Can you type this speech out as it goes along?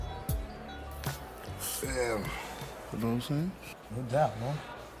Damn. You know what I'm saying? No doubt, man.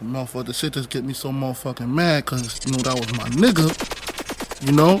 The motherfucker, shit just get me so motherfucking mad, cause you know that was my nigga.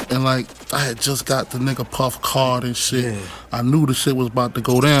 You know, and like I had just got the nigga Puff card and shit. Yeah. I knew the shit was about to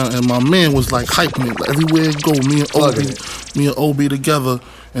go down, and my man was like hyping it everywhere it go. Me and OB together,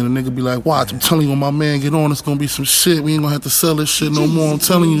 and the nigga be like, "Watch, I'm telling you, when my man get on, it's gonna be some shit. We ain't gonna have to sell this shit no more. I'm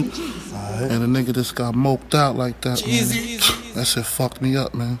telling you." And the nigga just got moped out like that. Man. That shit fucked me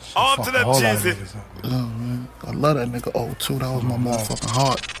up, man. On to that GEEZY. Yeah, man. I love that nigga O too. That was my motherfucking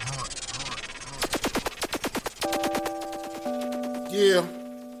heart. Yeah.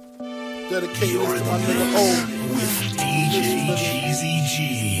 Dedicated to my nigga O. With DJ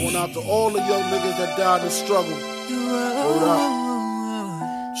GEEZY. Going out to all the young niggas that died in struggle. Word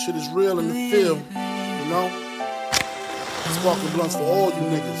up. Shit is real in the field, you know? Sparking blunts for all you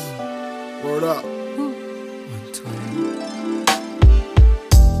niggas. Word up.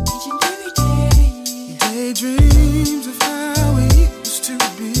 Daydreams of how it used to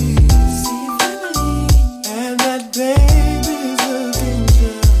be. And that baby's looking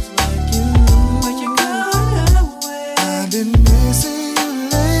just like you. But you got away. I've been missing you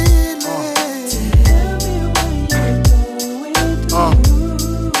lately. Tell me what you're going through.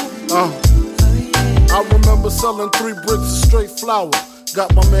 I remember selling 3 bricks of straight flour.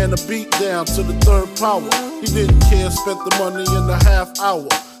 Got my man a beat down to the 3rd power. He didn't care, spent the money in a half hour.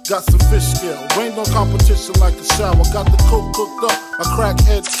 Got some fish scale, rained on competition like a shower. Got the coke cooked up, a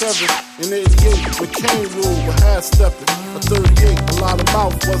crackhead Kevin. In 88, with Kane rule, with half stepping. A 38, a lot of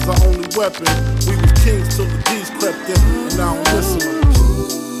mouth was our only weapon. We was kings till the D's crept in, and now I'm listening.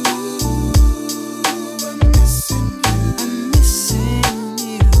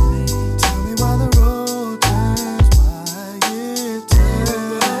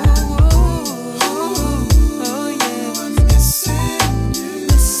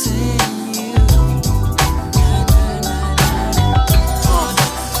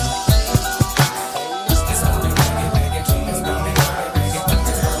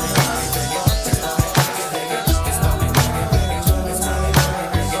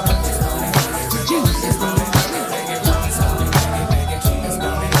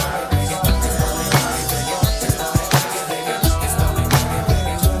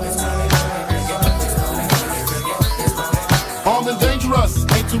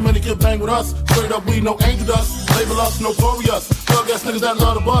 Bang with us, straight up we no angel dust. Label us notorious, thug ass niggas that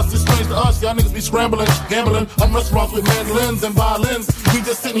love the bus. It's strange to us, y'all niggas be scrambling, gambling. I'm restaurants with mandolins and violins. We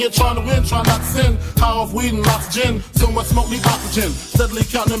just sitting here trying to win, trying not to sin. High off weed and lots of gin, so much smoke need oxygen. Steadily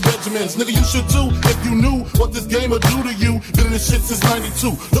counting them Benjamins, nigga you should too. If you knew what this game would do to you. Been in this shit since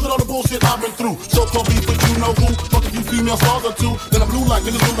 92. Look at all the bullshit I've been through. So-called beef, but you know who? Fuck if you female stars or two. Then I'm blue like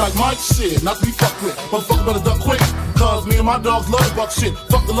niggas blue like Mike shit. Not to be fucked with, motherfucker better duck quick. Cause me and my dogs love the buck shit.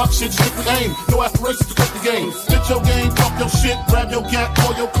 Fuck the luck shit, strictly aim. No aspirations to cut the game. Spit your game, talk your shit, grab your gat,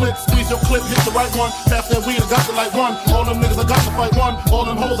 call your clip, squeeze your clip, hit the right one. Pass that weed, I got to like one. All them niggas, I got to fight one. All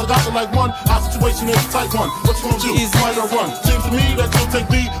them hoes, I got to like one. Our situation is a tight one. What you gonna do? Fight or run? Seems to me that you'll take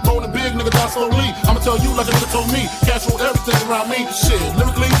me. Rolling big, nigga, die slowly. I'ma tell you like a nigga told me. Cash roll everything around me. Shit,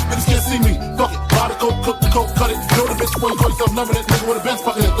 lyrically, niggas can't see me. Fuck it, buy the coke, cook the coke, cut it. Know the bitch before you call yourself loving it. Nigga with a bench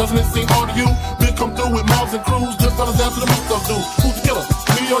fucking it. Doesn't it seem hard to you? Big come through with mobs and crews. Good fellas down to the most of dudes. Who's the killer?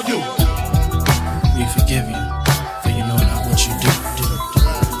 Me or you? We forgive you, for you know not what you do.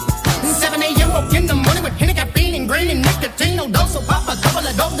 7 a.m. woke in the morning with Henny, caffeine, and green, and nicotine. No dose, so pop a couple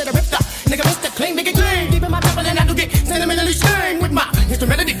of dope that I ripped up. Nigga, Mr. Clean, make it clean. Deep in my temple, and I do get sentimentally stained with my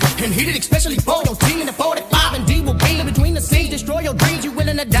instrumentality. And heated, especially for your team in the 45. And D will gain in between the scenes, destroy your dreams. You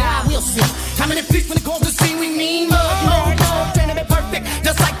willing to die? We'll see. How many feast when it calls to see? We mean mud, trying to be perfect.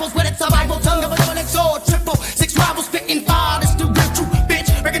 Disciples with a survival tongue of a double sword, triple. 6 rivals spitting fire. This still real true, bitch.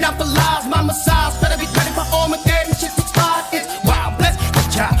 Breaking out the lies, my massage. Better be ready for Armageddon. Shit 6'5", it's wild. Bless the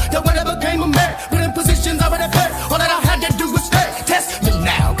child that whatever became a man. Put in positions over the bed. All that I had to do was stay. Test me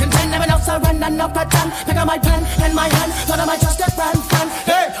now. Contend never else I run. Enough for time. Pick up my pen and my hand. Thought I might trust a friend.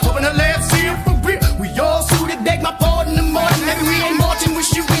 Hey, open the lab, see it for real. We all suited, beg my pardon in the morning. Maybe we ain't marching, we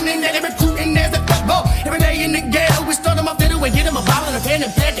shooting and they're recruiting. There's a football. Every day in the ghetto, we start them up fiddle and hit them a bottle and a pen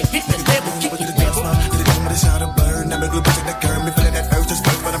and pad. They hit me, they will kick you. With a shot of burn, I'm a good bitch in the curve. Me feeling that urge just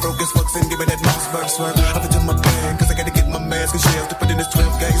first, but I'm broke as fuck. And give me that mouse bird swerve. Up into my brain, cause I gotta get my mask and shells to put in this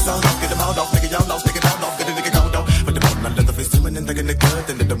 12 gang sound off. Get them out off, nigga, y'all lost, nigga, y'all off. Get a nigga count off. But the bottom, I love the face swimming and thinking the good.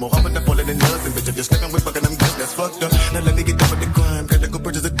 And the more I'm in the falling in nothing. Bitch, if you're sleeping with fucking, I'm good, that's fucked up. Now let me get done with the crime. Gotta go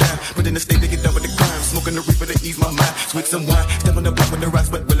purchase a dime. But in the state, they get done with the crime. Smoking the reaper to ease my mind. Swig some wine. Step on the block with the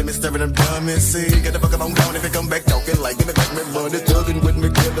rocks, but really me staring them dumb and see. Get the fuck up on down if you come back talking like, give me back me money. Thugging with me,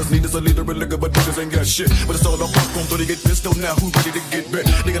 killers. Need us a leader, a liquor, but niggas ain't got shit. But it's all on popcorn, so they get pissed on now. Who's ready to get back?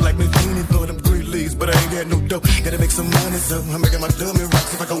 Nigga like me, feeling for them green leaves, but I make some money, so I'm making my dummy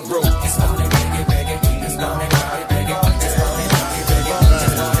rocks if I go broke. It's gonna biggie, biggie, it's gonna biggie, biggie, it's gonna biggie, biggie,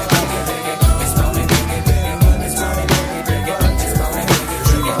 it's gonna biggie, biggie, it's gonna biggie, biggie, it's gonna biggie, biggie, it's gonna biggie,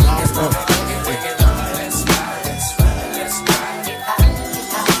 biggie, it's gonna biggie, biggie. Let's ride, let's ride, let's ride it out.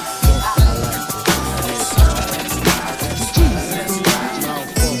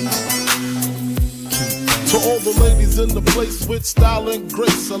 To all the ladies in the place with style and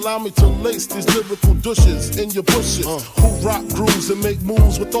grace, allow me to lace these lyrical douches in your bushes. Who rock grooves and make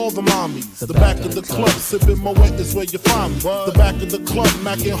moves with all the mommies. The back of the club, sipping my wet is where you find me. The back of the club,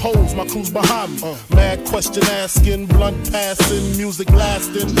 macking holes, my crew's behind me. Mad question asking, blunt passing, music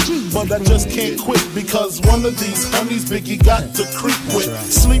lasting. But I just can't quit because one of these honeys Biggie got to creep with,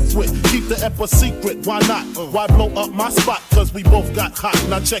 sleep with, keep the ep a secret. Why not? Why blow up my spot? Cause we both got hot.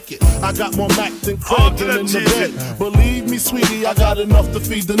 Now check it. I got more Mac than Craig in the bed. Believe me, sweetie, I got enough to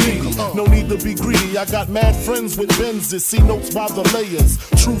feed the needy. No need to be greedy. I got mad friends with Benzes. See notes by the layers.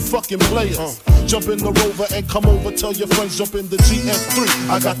 True fucking players. Jump in the Rover and come over. Tell your friends jump in the GS3.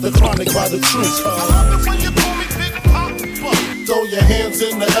 I got the chronic by the tree. I love it when you call me Big Papa. Throw your hands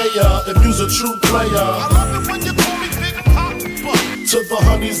in the air if you's a true player. I love it when you call me Big Papa. To the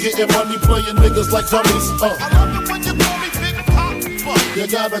honeys getting money, playing niggas like dummies. I love it when you call me Big Papa. You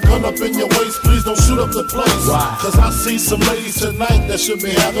got a gun up in your waist, please don't shoot up the place. Why? Cause I see some ladies tonight that should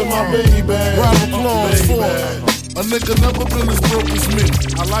be having my baby. Round of applause for a nigga never been as broke as me.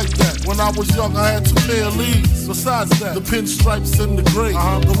 I like that. When I was young, I had 2 pair of leads. Besides that, the pinstripes and the gray.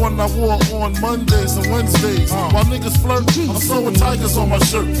 The one I wore on Mondays and Wednesdays. While niggas flirt, I'm sewing tigers on my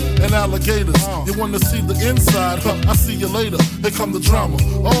shirt and alligators. You wanna see the inside? I see you later. Here come the drama.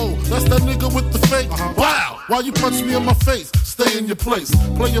 Oh, that's that nigga with the fake. Wow! Why you punch me in my face? Stay in your place.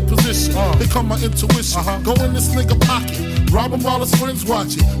 Play your position. Here come my intuition. Go in this nigga pocket. Rob him while his friends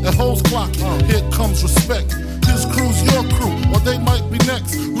watching and hoes clocking. Here comes respect. His crew's your crew, or they might be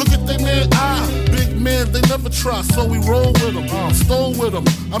next. Look at they man, big man, they never try, so we roll with them, stole with them.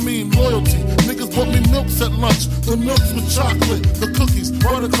 I mean loyalty. Niggas bought me milks at lunch, the milks with chocolate, the cookies,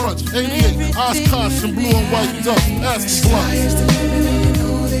 butter crunch, 88, Oshkosh and blue and white duck. Ask the blunt. Sky is the limit, and you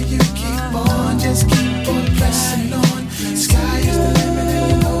know that you keep on, just keep on pressing on. Sky is the limit, and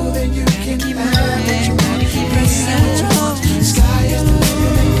you know that you can have what you want, pressing what you want. Sky is the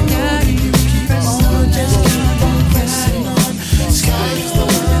limit, and you know that you keep on, just keep on pressing on. Sky is the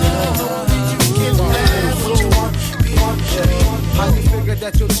limit, and you know that you can have what you want, be on. How you figure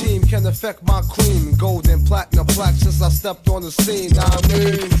that your team can affect my cream? Gold and platinum plaque since I stepped on the scene. Now I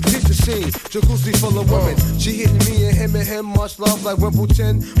mean, keep the scene, jacuzzi full of women. She hitting me and him, much love like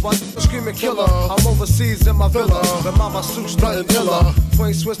Wimbledon. While screaming killer, I'm overseas in my villa. The mama suits nothing iller.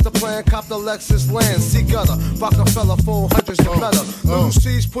 Twin switch the plan, cop the Lexus land. See gutter, Rockefeller, 400s get better. Little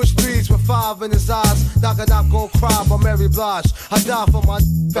C's push threes with 5 in his eyes. Knock it out, go cry by Mary Blige. I die for my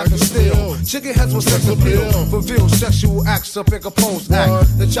back and steel. Chicken heads with sex appeal. Reveal sexual acts up in pose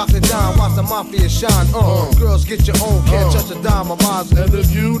act. The chocolate dime, watch the mafia shine. Girls get your own, can't touch a dime of mine. And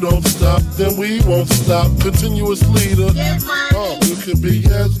if you don't stop, then we won't stop. Continuous leader. You can be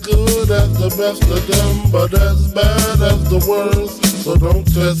as good as the best of them, but as bad as the worst. So don't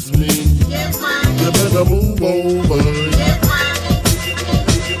test me. You better move over.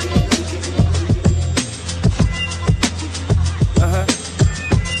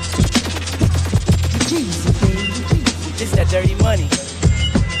 It's that dirty money.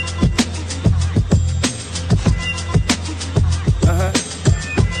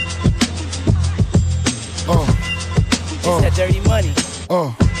 It's that dirty money.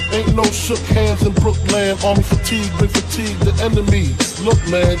 Ain't no shook hands in Brooklyn. Army fatigue, bring fatigue the enemies. Look,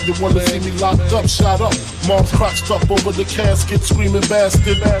 man, you wanna see me locked up, shot up. Mom's crotched up over the casket, screaming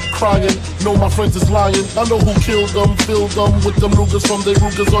bastard, crying. Know my friends is lying. I know who killed them, filled them with them Rugers from their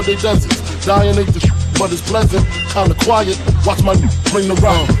Rugers or their deserts. Dying ain't the but it's pleasant, kinda quiet. Watch my bring the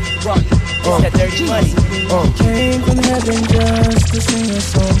riot. It's that dirty money. Came from heaven just to sing a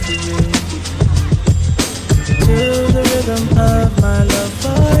song for you. To the rhythm of my love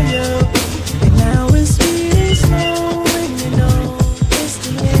for you. And now it's sweet and slow, and you know it's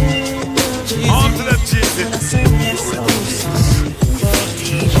the end of the On to the GEEZY. when I sing this old song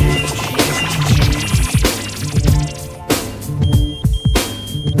for you.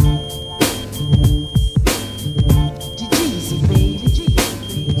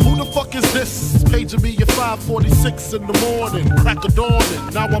 Who the fuck is this? Paging me at 5:46 in the morning. Crack of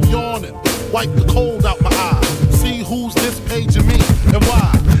dawning, now I'm yawning. Wipe the cold out my eye. See who's this paging me and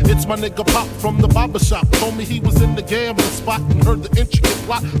why. It's my nigga Pop from the barber shop. Told me he was in the gambling spot and heard the intricate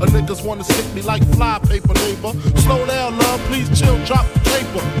plot. A niggas wanna stick me like fly paper, neighbor. Slow down, love, please chill, drop the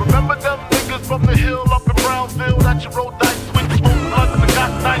paper. Remember them niggas from the hill up in Brownsville that that you roll dice with. Smoke blood and I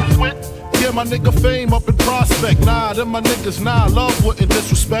got nice with. Yeah, my nigga Fame up in Prospect. Nah, them my niggas, nah, love wouldn't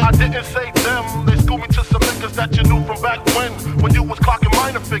disrespect. I didn't say them, they schooled me to some niggas that you knew from back when you was clocking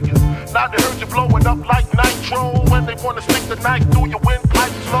minor figures. Now they heard you blowing up like nitro, when they wanna stick the knife through your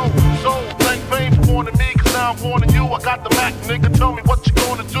windpipe slow. So, thank Fame for warning me, cause now I'm warning you. I got the Mac, nigga, tell me what you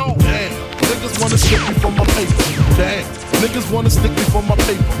gonna do. Damn, niggas wanna stick me for my paper. Damn, niggas wanna stick me for my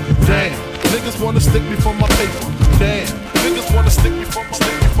paper. Damn, niggas wanna stick me for my paper. Damn, niggas wanna stick me for my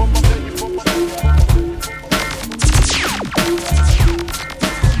paper.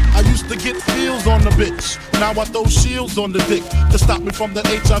 I used to get feels on the bitch. Now I throw shields on the dick to stop me from the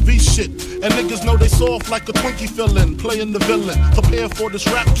HIV shit. And niggas know they soft like a Twinkie fillin', playing the villain. Prepare for this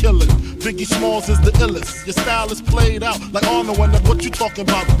rap killing. Biggie Smalls is the illest. Your style is played out like Arnold and what you talking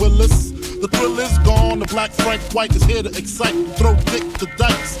about, Willis? The thrill is gone, the black Frank White is here to excite, throw dick to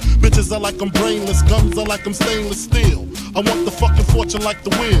dice. Bitches are like I'm brainless, guns are like I'm stainless steel. I want the fucking fortune like the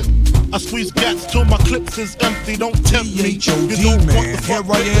wind. I squeeze gats till my clips is empty, don't tempt me. You don't man, here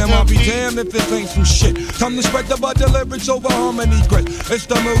I am, I'll be damned if this ain't some shit. Time to spread the butter lyrics over harmony grit. It's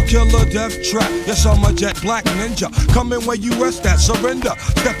the mood killer death trap. Yes, I'm a jet black ninja. Coming where you rest at, surrender.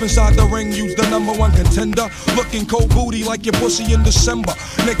 Step inside the ring, use the #1 contender. Looking cold booty like your pussy in December.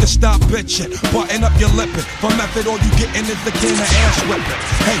 Nigga, stop bitching, button up your lippin'. For method, all you gettin' is the can of ass whipping.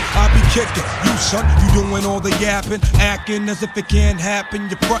 Hey, I be kicking, you son, you doing all the yapping, acting as if it can't happen.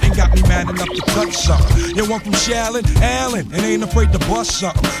 Your frontin' got me mad enough to touch something. You want from Shallon, Allen, and ain't afraid to bust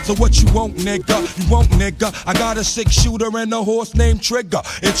something. So what you want, nigga? You want, nigga? I got a 6-shooter and a horse named Trigger.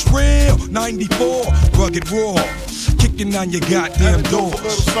 It's real, 94, rugged raw. Kicking on your goddamn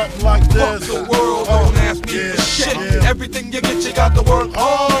doors. Something like this. Fuck the world, don't ask me for shit. Everything you get, you got to work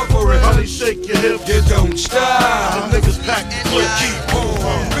hard for it. Honey, shake your hips. You don't stop. The niggas pack the clip. Keep on.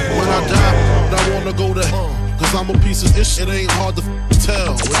 When I die, I wanna go to hell. Cause I'm a piece of ish, it ain't hard to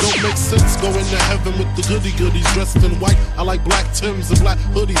tell. It don't make sense going to heaven with the goody goodies dressed in white. I like black Timbs and black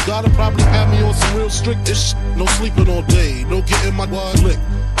hoodies. Gotta probably have me on some real strict ish. No sleeping all day, no getting my wad licked.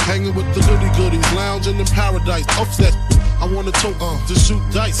 Hanging with the goody goodies, lounging in paradise. Upset, I wanna tote to shoot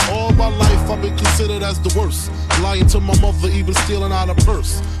dice. All my life I've been considered as the worst. Lying to my mother, even stealing out her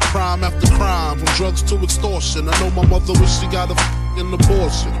purse. Crime after crime, from drugs to extortion. I know my mother wish she got a f***ing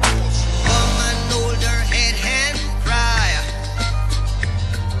abortion. Woman hold her head and cry,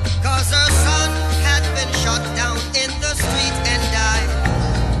 cause her son had been shot down in the street and died.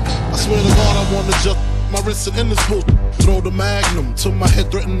 I swear to God I wanna just my wrist in this boot. Throw the magnum till my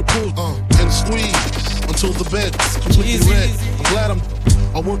head threaten the pool. And squeeze until the bed's completely red. I'm glad I'm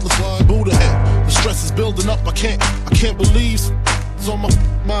a worthless Buddha head. The stress is building up, I can't believe it's on my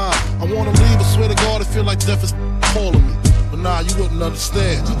mind. I wanna leave, I swear to God I feel like death is calling me. But nah, you wouldn't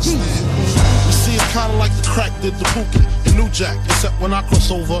understand. You see, it's kinda like the crack did the Pookie and New Jack. Except when I cross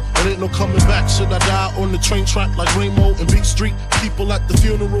over, it ain't no coming back. Should I die on the train track like Ramo and Beach Street? People at the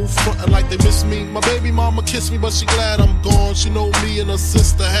funeral frontin' like they miss me. My baby mama kissed me, but she glad I'm gone. She know me and her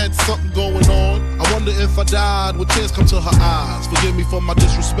sister had something going on. I wonder if I died, would tears come to her eyes? Forgive me for my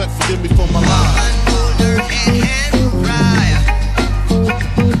disrespect, forgive me for my lies. Hold her head and cry,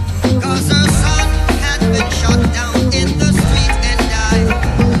 cause her son had been shot down in the street and died.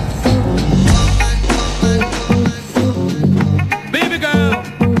 Baby girl,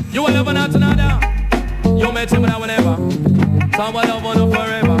 you will never not another. You met him whenever. Someone love on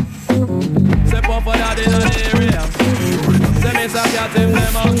forever. Step up for that in the area. Say me some cat him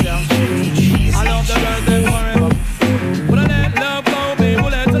them out here. I love the girls them forever. But I let love go, baby,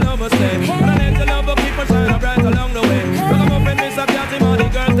 let the love stay. But I let the love keep on shining bright along the way. Look up and miss a cat him all the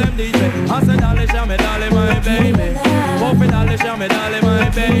girls them DJ. I said darling, show me darling my baby. Hope darling, show me darling my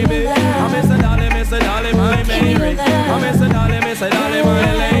baby. I miss a darling my Mary. I miss a darling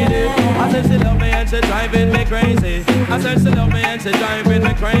my lady. I said she love me and she driving me crazy. I said she love me and she driving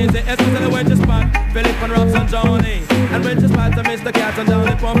me crazy. Especially when she spot Philip and Robs and Johnny. And when she spot to Mr. Cat and down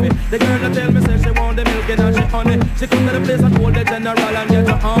the puppy. The girl that tell me say she want the milk and she honey. She come to the place and hold the general and get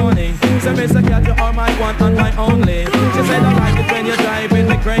her honey. Say Mr. Cat, you are my one and my only. She said I like it when you're driving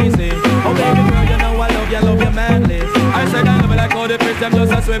me crazy. Oh baby girl, you know I love you manly. I said I love it like all the fish them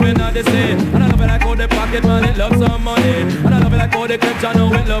just a swimming on the sea. And I love it like all the pocket man, it loves some money. And I love it like all the clips, I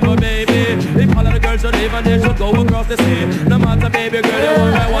know it love her baby. If all of the girls should leave and they should go across the sea. No matter baby girl, you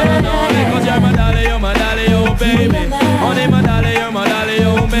are my one and only. Cause you're my dolly, oh baby. Honey, my dolly,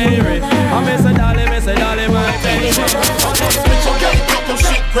 oh Mary. I miss a dolly, my baby. Spit your game, talk your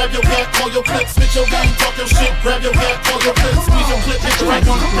shit, grab your back, call your clip. Spit your game, talk your shit, grab your back, call your clip. Squeeze your clip, hit your right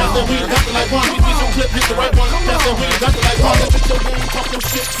one, grab that weed, got the like one. We squeeze your clip, hit the right one. Pass that weed, got the light on. Spit your game, talk your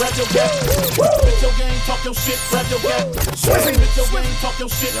shit, grab your gap. Spit your game, talk your shit, grab your gap. Spit your game, talk your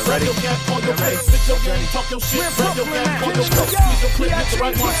shit, grab your gap. On your face. Spit your game, talk your shit, grab your gap. On your face. Squeeze your clip, hit the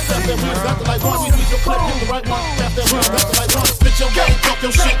right one. Pass that weed, got the light on. Squeeze your clip, hit the right one. Pass that weed, got the light on. Spit your game, talk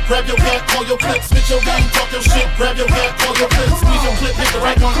your shit, grab your gap. On your clip. Spit your game, talk your shit, grab your gap. On your clip. Squeeze your clip, hit the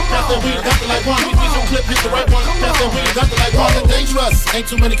right one. Pass that weed, got the light on. Squeeze your clip, hit the right one. Pass that weed, got the light on. Dangerous, ain't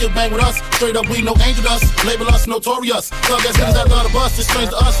too many can bang with us. Straight up, we no angel dust. Label us notorious. Thug ass niggas that love the bus. It's strange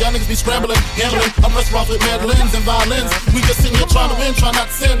to us. Y'all niggas be scrambling, gambling. I'm restaurants with mandolins and violins. We just sitting here trying to win, trying not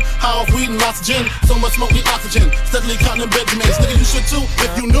to sin. High off weed and lots of gin. So much smoke, need oxygen. Steadily counting them Benjamins. Nigga, you should too.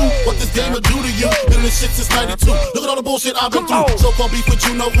 If you knew what this game would do to you. Been in this shit since 92. Look at all the bullshit I've been through. So-called beef with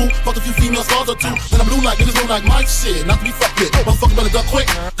you know who. Fuck a few female stars or two. And I'm blue like niggas blue like my shit. Not to be fucked with. Motherfucker better duck quick.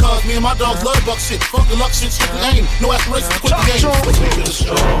 Cause me and my dogs love the buck shit. Fuck the luck shit, strictly aim. No aspirations to quit the game. Weak or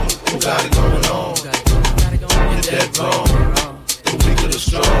strong, who got it going on? You're dead wrong. The weak or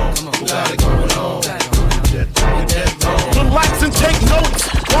strong, who got it going on? You're dead wrong. Relax and take notes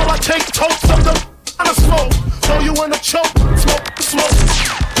while I take totes of the smoke. Throw you in a choke, smoke.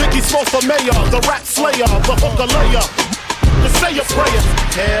 Biggie smoke for mayor, the rat slayer, the hooker layer. Just say your prayer.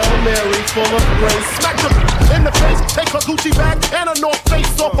 Hail Mary, full of grace. Smack her in the face, take her Gucci bag and a North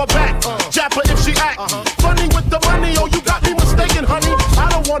Face off her back. Jab her if she act funny with the money. Oh, you got me mistaken, honey. I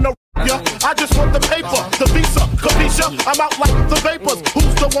don't wanna ya, I just want the paper, the visa, capisha. I'm out like the vapors.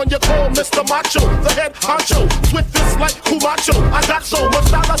 Who's the one you call Mr. Macho? The head honcho, swiftest like Cumacho. I got so much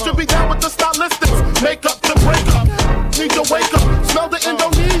style, I should be down with the stylistics. Make up to break up, need to wake up. Smell the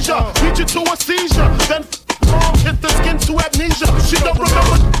Indonesia, beat you to a seizure. Then hit the skin to amnesia. She don't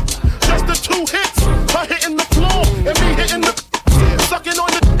remember just the 2 hits. Her hitting the floor and me hitting the sucking on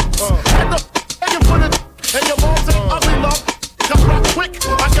the and the begging for the and your mom's an ugly love. Got rock quick.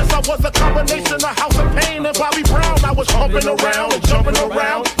 I guess I was a combination of House of Pain and Bobby Brown. I was humping around and jumping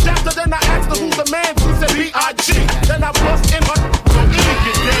around. After then I asked her who's the man. She said B.I.G. Then I bust in her. So easy,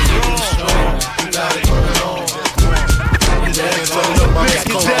 get dead wrong. You got it going on. You're dead wrong.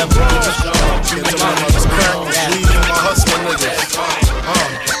 You're dead wrong. My hustling niggas.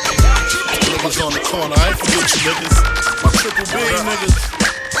 Niggas on the corner. I ain't forget you niggas. My triple B niggas.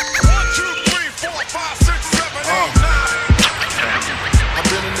 1, 2, 3, 4, 5, 6, 7, 8, 9. I've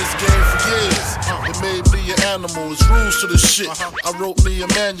been in this game for years. It made me an animal. It's rules to this shit. I wrote me a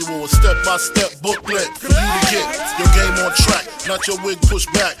manual, a step-by-step booklet for you to get your game on track. Not your wig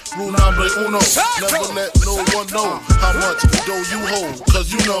pushed back. Rule number uno. Never let no one know how much dough you hold.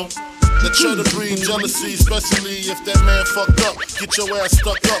 Cause you know that try to breed jealousy, especially if that man fucked up. Get your ass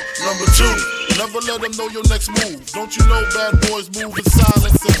stuck up. Number 2, never let them know your next move. Don't you know bad boys move in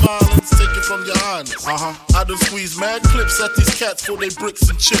silence and violence? Take it from your highness. I done squeeze mad clips at these cats for they bricks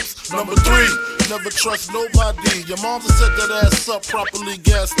and chips. Number 3, never trust nobody. Your mom set that ass up, properly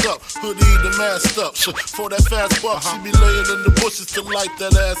gassed up. Hoodie the masked up. For that fast buck, she be laying in the bushes to light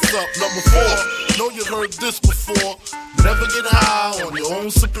that ass up. Number 4, know you heard this before. Never get high on your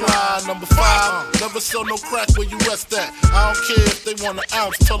own supply. Number 5, never sell no crack where you rest at. I don't care if they want an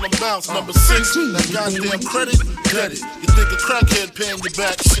ounce, tell them bounce. Number 6, that goddamn credit, get it. You think a crackhead paying you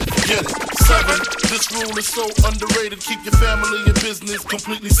back, shit, forget it. 7, this rule is so underrated. Keep your family and business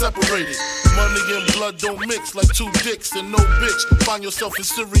completely separated. Money and blood don't mix like 2 dicks and no bitch. Find yourself in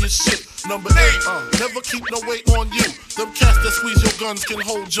serious shit. Number 8, never keep no weight on you. Them cats that squeeze your guns can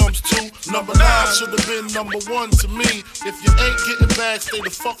hold jumps too. Number 9 should have been number 1 to me. If you ain't getting back, stay the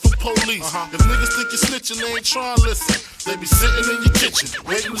fuck from police. If niggas think you're snitching, they ain't trying to listen. They be sitting in your kitchen,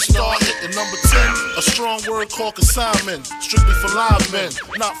 waiting to start hitting. Number 10, a strong word called consignment. Strictly for live men,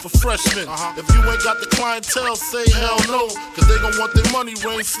 not for freshmen. If you ain't got the clientele, say hell no. Cause they gon' want their money,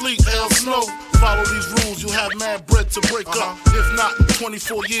 rain, sleet, hell, snow. Follow these rules, you have mad bread to break up. If not,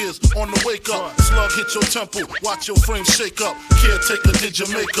 24 years on the wake up. Slug hit your temple, watch your frame shake up. Caretaker did your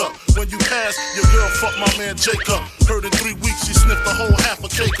makeup. When you pass, your girl fuck my man Jacob. Heard in 3 weeks she sniffed a whole half a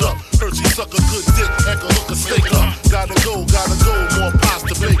cake up. Heard she suck a good dick and can hook a steak up. Gotta go, more pies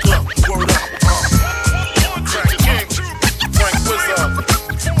to bake up. Word up. Frank King, Frank Wizard.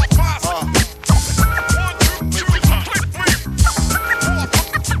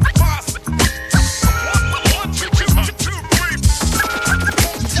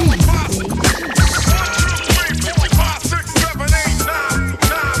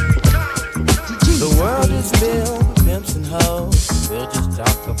 The world is filled with pimps and hoes. We'll just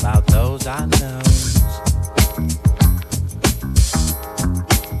talk about those I know.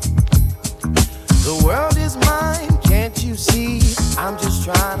 The world is mine, can't you see? I'm just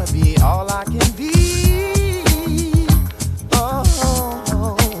trying to be all I can be.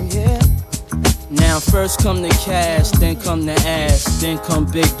 Oh, yeah. Now First come the cash, then come the ass, then come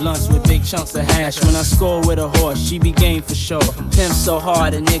big blunts with big chunks of hash. When I score with a horse, she be game for sure. Pimp so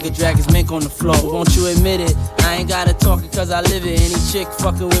hard, a nigga drag his mink on the floor. Won't you admit it? I ain't gotta talk it cause I live it. Any chick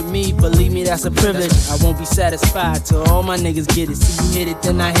fucking with me, believe me, that's a privilege. I won't be satisfied till all my niggas get it. See you hit it,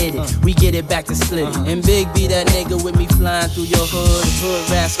 then I hit it. We get it back to split it. And Big be that nigga with me flying through your hood. Hood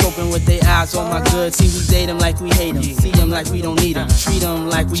rats scoping with their eyes on my goods. See, we date them like we hate them. See them like we don't need them. Treat them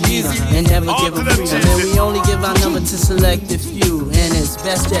like we need them. And never give them freedom. And we only give our number to select a few. And it's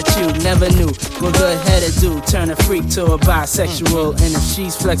best that you never knew what good headed do. Turn a freak to a bisexual. And if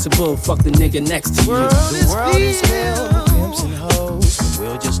she's flexible, fuck the nigga next to you. The world is filled with pimps and hoes, but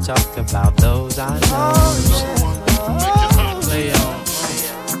we'll just talk about those I know. Play on.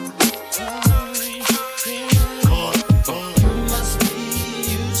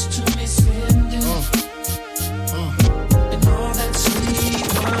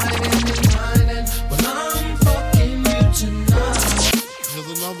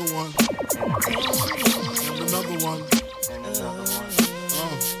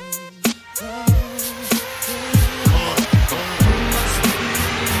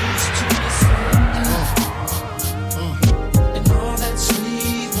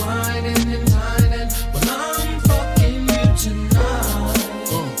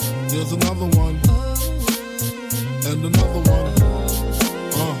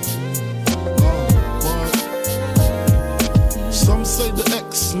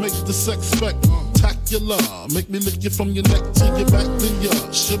 Make me lick you from your neck to your back, then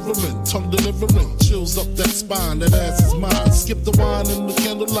you're shivering, tongue delivering, chills up that spine, that ass is mine. Skip the wine and the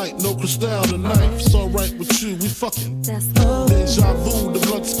candlelight, no crystal tonight. It's alright with you, we fucking. Deja vu, the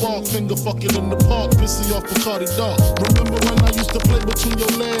blood spark, finger fucking in the park, pissy off Bacardi Dark. Remember when I used to play between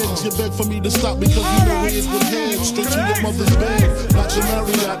your legs? You begged for me to stop because you know where it would head. Straight to your mother's bed, not your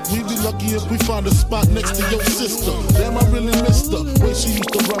Marriott. We'd be lucky if we find a spot next to your sister. Damn, I really missed her. Way she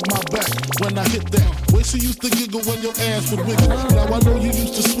used to rub my back when I hit that. Way she used to giggle when your ass would wiggle. Now I know you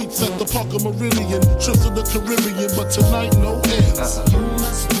used to sweets at the Parker Meridien, trips to the Caribbean, but tonight no ends. You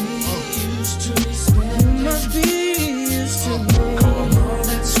must be used to me. You must be used to me. All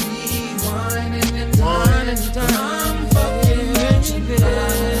that sweet whining and dining. I'm fucking you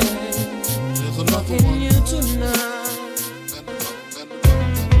tonight. There's another fucking one. You tonight.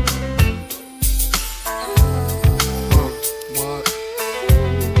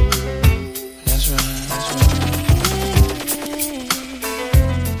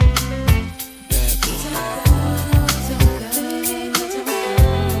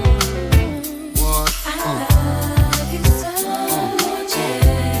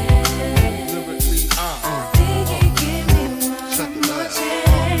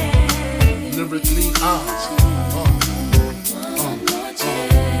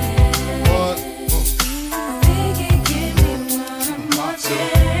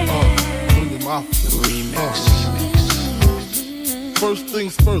 First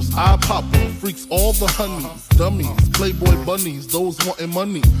things first, I pop up, freaks all the honeys, dummies, playboy bunnies, those wanting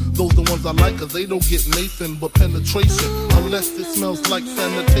money. Those the ones I like cause they don't get Nathan but penetration. Unless it smells like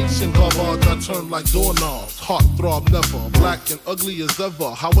sanitation. Garbage I turn like doorknobs, heart throb never, black and ugly as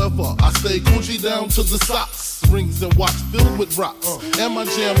ever. However, I stay Gucci down to the socks. Rings and watch filled with rocks. And my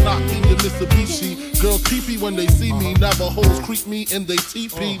jam knocking in Mitsubishi. Girls pee-pee when they see me. Navajos creep me in they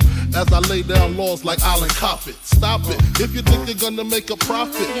teepee. As I lay down laws like Island Coppet. Stop it, if you think you're gonna make a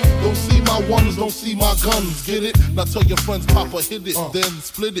profit. Don't see my ones, don't see my guns, get it? Now tell your friends Papa hit it, then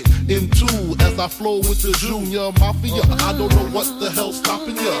split it in two. As I flow with the Junior Mafia. I don't know what the hell's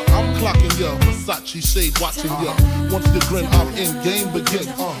stopping ya. I'm clocking ya, Versace shade watching ya. Once you grin, I'm in, game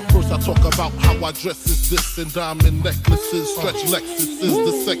begins. First I talk about how I dress is this and diamond necklaces, stretch Lexuses.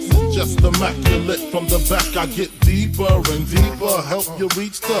 The sex is just immaculate. From the back I get deeper and deeper. Help you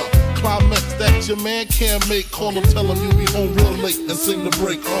reach the climax that your man can't make. Call him, tell him you be home real late and sing the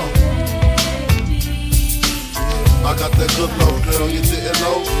break. I got that good love, girl, you didn't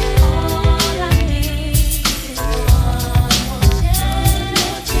know.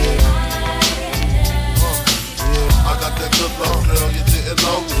 I got that good love, girl, you didn't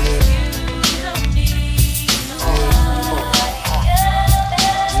know.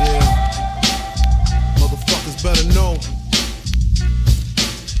 Motherfuckers better know.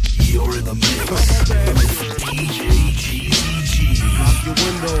 You're in the mix with DJ GEEZY. Lock your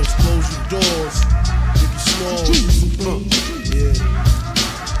windows, close your doors. If you small, yeah.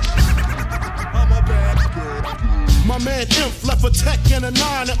 My man Imp left a tech and a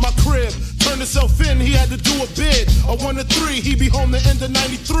 9 at my crib. Turned himself in, he had to do a bid. A 1 to 3, he be home the end of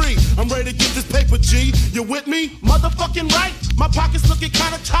 93. I'm ready to get this paper, G. You with me? Motherfucking right. My pockets looking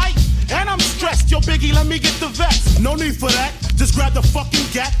kinda tight. and I'm stressed. Yo, Biggie, let me get the vest. No need for that. Just grab the fucking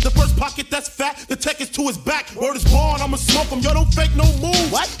gat. The first pocket that's fat. The tech is to his back. Word is born, I'ma smoke him. Yo, don't fake no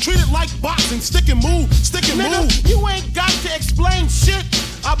moves. What? Treat it like boxing. Stick and move. Stick and move. You ain't got to explain shit.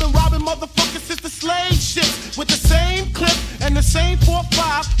 I've been robbing motherfuckers since the slave shit. With the same clip and the same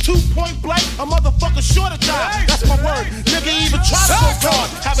 4-5. 2-point blank. A motherfucker short of die. That's my word. Nigga even try to go hard.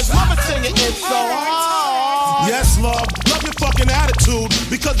 Have his mother singing it so hard. Yes, love. Love your fucking attitude.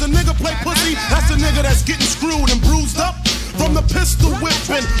 Because the nigga play pussy. That's the nigga that's getting screwed and bruised up. From the pistol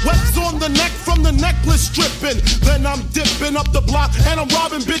whipping, webs on the neck from the necklace stripping. Then I'm dipping up the block and I'm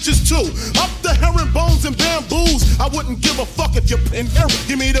robbing bitches too. Up the herringbones and bamboos. I wouldn't give a fuck if you're in here.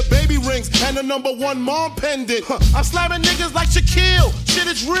 Give me the baby rings and the #1 mom pendant. I'm slamming niggas like Shaquille. Shit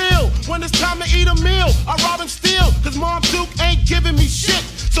is real. When it's time to eat a meal, I rob and steal. Cause Mom Duke ain't giving me shit.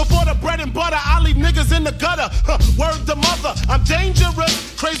 So for the bread and butter, I leave niggas in the gutter. Word to mother, I'm dangerous.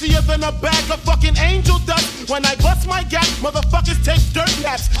 Crazier than a bag of fucking angel dust. When I bust my gap, motherfuckers take dirt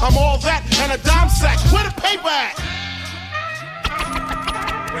naps. I'm all that and a dime sack. Where the paper at?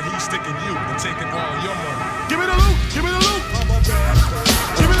 When he's sticking you and taking all your money. Give me the loot, give me the loot.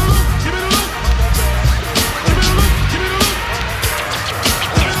 Give me the loot, give me the loot. Give me the loot, give me the loot.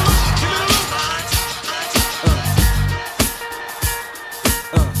 Give me the loot, give me the loot.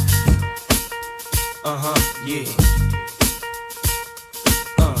 Yeah.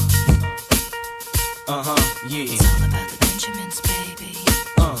 Yeah. It's all about the Benjamins, baby.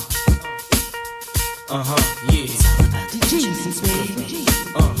 Yeah. It's all about the Benjamins, baby.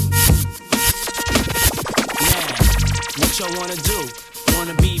 Now, what y'all wanna do?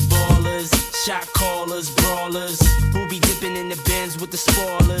 Wanna be ballers, shot callers, brawlers, who be dipping in the Benz with the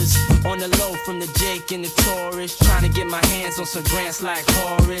spoilers. On the low from the Jake and the Taurus, trying to get my hands on some grants like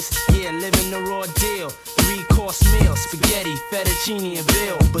Horace. Yeah, living the raw deal, 3-course meal, spaghetti, fettuccine and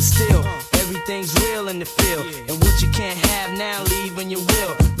bill. But still, everything's real in the field, and what you can't have now, leave when you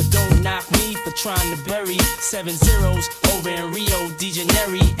will. But don't knock me for trying to bury 7 zeros over in Rio de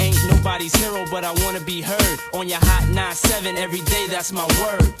Janeiro. Ain't nobody's hero, but I wanna be heard on your hot 9-7 every day. That's my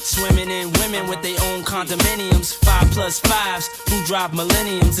word. Swimming in women with their own condominiums, 5+5s who drive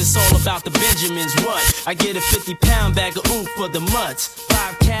millenniums. It's all about the Benjamins. What? I get a 50-pound bag of oof for the mutts.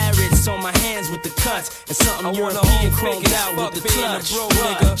 5 carats on my hands with the cuts, and something European chromed out with the clutch.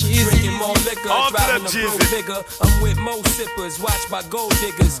 Drinking more liquor, driving a bro bigger. I'm with mo sippers, watched by gold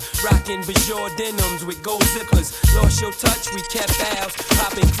diggers. Rocking Bajor denims with gold zippers. Lost your touch, we kept ours.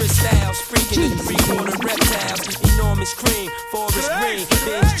 Popping crystals, freaking in 3-quarter reptiles. Enormous cream, forest green.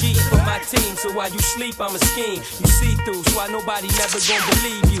 Benz G for my team, so while you sleep, I'm a scheme. You see through, so why nobody never gonna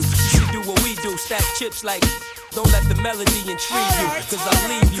believe you. You should do what we do, stack chips like. Don't let the melody intrigue you, cause I'll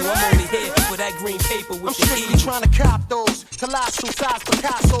leave you. I'm only here for that green paper with the strictly trying to cop those colossal size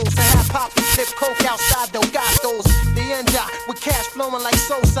Picassos and have poppy tip coke outside Delgados. The end with cash flowing like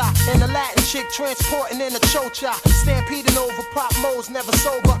Sosa, and the Latin chick transporting in a chocha. Stampeding over pop modes, never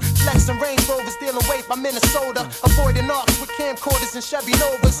sober. Flexing Range Rovers, dealing weight by Minnesota. Avoiding arcs with camcorders and Chevy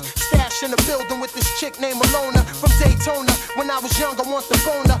Novas. Stash in the building with this chick named Alona from Daytona. When I was young, I want the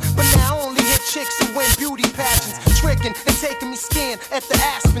boner, but now I only hit chicks who win beauty pageants. Tricking and taking me skiing at the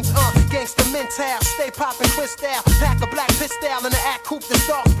Aspens, gangsta mental, stay popping crystal, pack a black pistol in the act coupe that's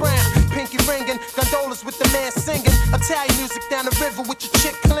dark brown, pinky ringing, gondolas with the man singing, Italian music down the river with your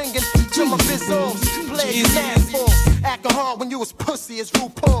chick clinging, to my bizzos, play your landfalls, acting hard when you was pussy as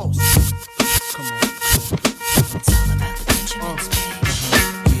RuPaul's. Come on. It's all about the Benjamins,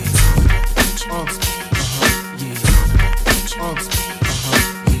 baby. It's all about the Benjamins, baby. It's all about the Benjamins,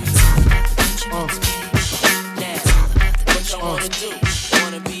 baby. It's all about the Benjamins, baby. Wanna do,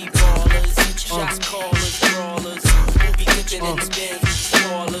 wanna be ballers, shots callers, brawlers, who be dipping in the Benz,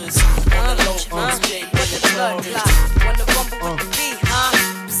 spoilers, on the low, from Jake and the Taurus. Wanna rumble with the beat, huh?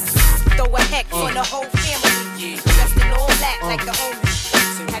 Throw a heck for the whole family, dressed in all black like the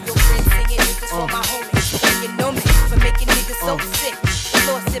homies. Have your friends singing, this is for my homies. And you know me for making niggas so sick.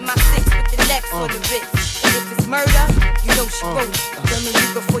 Lost in my 6 with the Lex on the wrist. If it's murder, you know she wrote it. German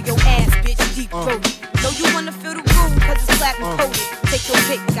Ruger for your ass, bitch, deep throat. Know you wanna feel the groove, cause it's platinum coated. Take your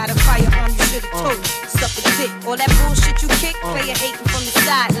pick, got a firearm, you should've told it. Suck a dick, all that bullshit you kick, player hating from the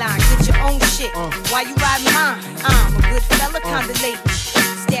sideline. Get your own shit, why you riding mine? I'm a good fella, kinda late.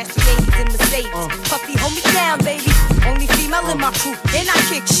 Stash the ladies in Mercedes. Puffy, hold me down, baby. Only female in my crew, and I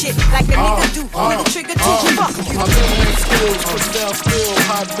kick shit like a nigga do. Middle trigger too, fuck you. My man skills, push down skill,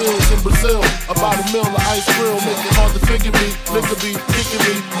 hot bills in Brazil. About a mill of ice grill, make it hard to figure me. Nigga be kicking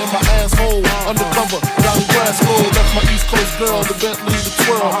me in my asshole. Undercover, Johnny Brasco. That's my East Coast girl, the Bentley, the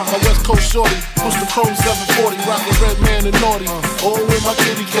twirl. My West Coast shorty. Push the chrome 740, rockin' red man and naughty. Oh, with my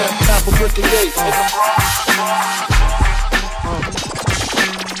kitty cat, half a brick of gate.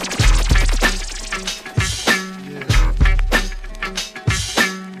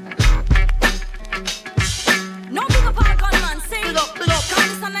 No big up our gunman, sing. Big up. Cause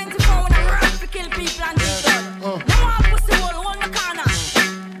this a 94 when I rap to kill people and do blood. Now I pussy hole on the corner.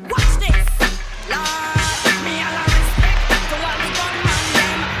 Watch this. Lord, me all a respect to all the gunman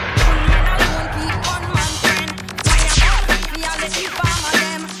them. Gunmen alone keep gunman friend. Fireball, me all the informer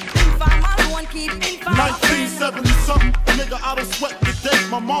them. Informer alone keep informer friend. 1970-something, nigga, I don't sweat the day.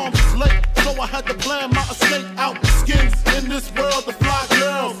 My mom was late, so I had to plan my escape out the skins. In this world, the fly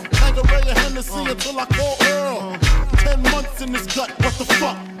girls. Tangeray and Hennessy until I call Earl. 10 months in this gut, what the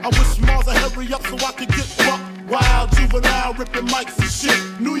fuck? I wish Mars would hurry up so I could get bucked. Wild juvenile ripping mics and shit.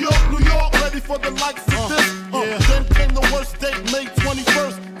 New York, ready for the likes of this. Then came the worst date, May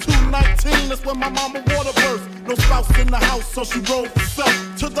 21st, 2019. That's when my mama water burst. No spouse in the house, so she rolled herself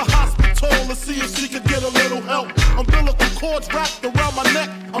to the hospital to see if she could get a little help. Umbilical cords wrapped around my neck.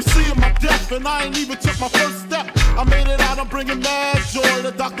 I'm seeing my death, and I ain't even took my first step. I made it out, I'm bringing mad joy.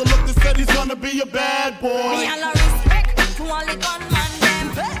 The doctor looked and said he's gonna be a bad boy. Me all a respect to all the gunman them.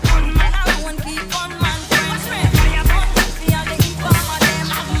 Gunman alone keep gunman friends. Fireball, me all the informer them.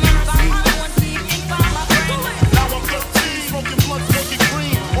 Informer alone keep informer friends. Now I'm 13, smoking blood, smoking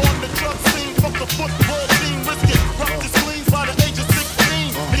green. On the drug scene, fuck the football team. Risk it, rock this clean by the age of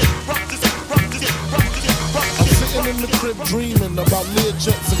 16. Rock this. I'm sitting in the crib dreaming about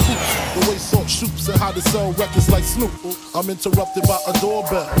Learjets and coops. The way Salt shoots and how to sell records like Snoop. I'm interrupted by a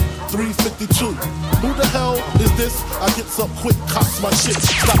doorbell. 3:52. Who the hell is this? I gets up quick, cocks my shit.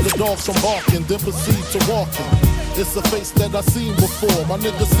 Stop the dogs from barking, then proceed to walking. It's a face that I seen before. My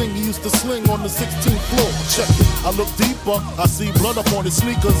nigga Sing, he used to sling on the 16th floor. Check it. I look deeper, I see blood up on his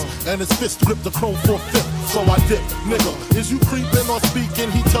sneakers, and his fist gripped the chrome 4/5. So I dip, nigga, is you creeping or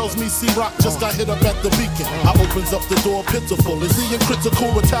speaking? He tells me C-Rock just got hit up at the beacon. I opens up the door pitiful. Is he in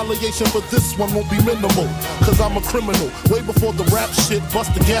critical? Retaliation for this one won't be minimal. Cause I'm a criminal. Way before the rap shit,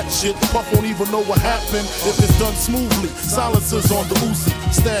 bust the gat shit. Puff won't even know what happened if it's done smoothly. Silencers on the Uzi,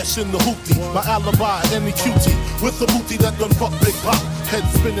 stash in the hoopty. My alibi, any cutie. With the booty that done fuck Big Pop. Head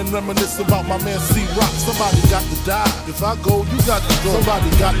spinning, reminiscing about my man C-Rock. Somebody got to die. If I go, you got to go. Somebody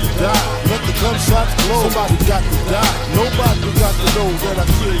got to die. Let the gunshots blow. Somebody got to die. Nobody got to know that I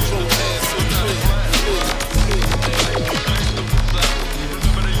killed your ass.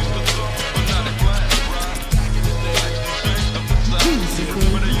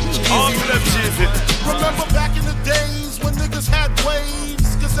 On to them, GEEZY. Remember back in the days when niggas had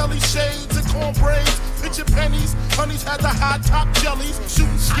waves, Gazelle shades and corn braids, pitching pennies, honeys had the high top jellies,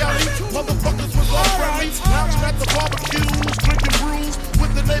 shooting skelly, motherfuckers was all friendly, lounging at the barbecues, drinking brews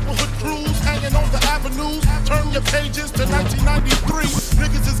with the neighborhood crews, hanging on the avenues. Turn your pages to 1993.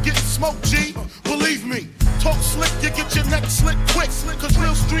 Niggas is getting smoked, G. Believe me. Talk slick, you get your neck slit quick. Cause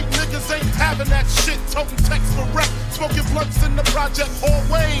real street niggas ain't having that shit. Toting text for rep, smoking blunts in the project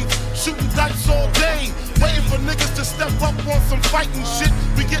always. Shooting dice all day, waiting for niggas to step up on some fighting shit.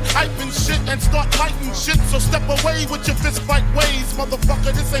 We get hype and shit and start lighting shit. So step away with your fist fight ways.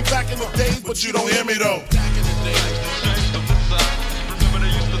 Motherfucker, this ain't back in the days, but you don't hear me though. Back in the days.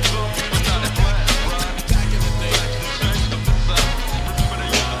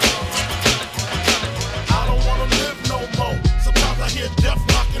 Death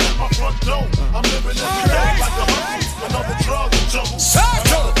knocking at my front door. I'm living every day like a hustle. Another drug jungle.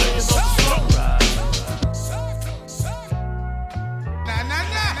 Another day is on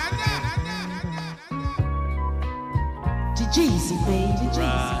the GEEZY, baby.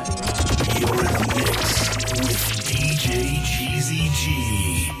 You're in the mix with DJ GEEZY G.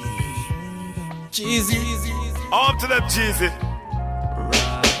 GEEZY. On to them, GEEZY.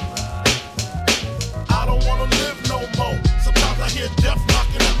 I don't wanna live no more. Sometimes I hear death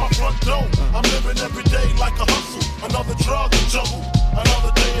knocking at my front door. I'm living every day like a hustle. Another drug jungle.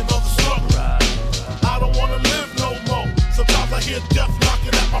 Another day, another struggle. I don't wanna live no more. Sometimes I hear death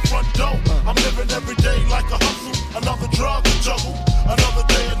knocking at my front door. I'm living every day like a hustle. Another drug jungle. Another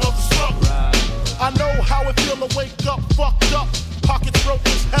day, another struggle. I know how it feel to wake up fucked up. Pockets broke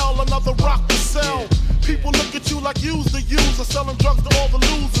as hell. Another rock to sell. People look at you like you's the user, selling drugs to all the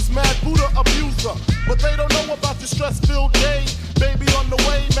losers, mad Buddha abuser. But they don't know about your stress-filled day. Baby on the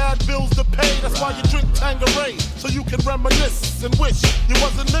way, mad bills to pay. That's why you drink Tangeray, so you can reminisce and wish you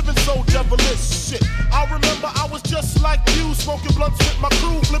wasn't living so devilish. Shit, I remember I was just like you, smoking blunts with my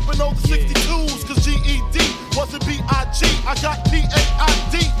crew, flipping over 62s, cause GED wasn't B.I.G. I got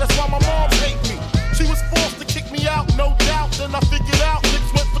P.A.I.D. That's why my mom hate me. She was forced to kick me out, no doubt. Then I figured out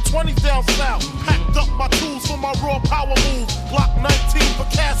niggas went for 20 down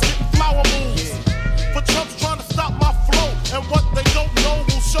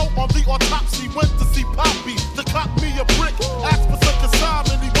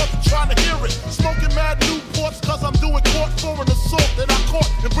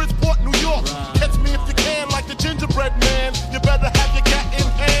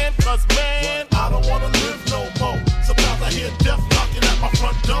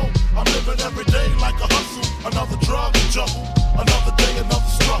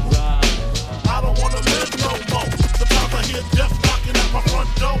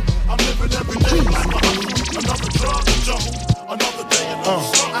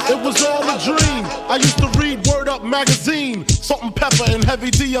magazine, salt and pepper and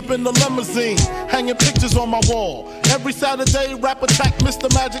heavy D up in the limousine. Hanging pictures on my wall. Every Saturday, rap attack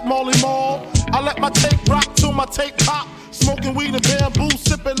Mr. Magic Marley Marl. I let my tape rock till my tape pop. Smoking weed and bamboo,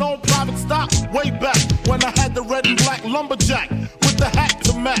 sipping on private stock. Way back when I had the red and black lumberjack with the hat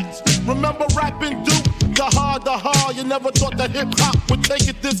to match. Remember rapping Duke? The hard, you never thought that hip-hop would take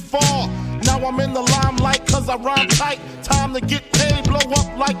it this far. Now I'm in the limelight cause I rhyme tight. Time to get paid, blow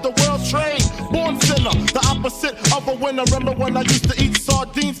up like the world's trade. Born sinner, the opposite of a winner. Remember when I used to eat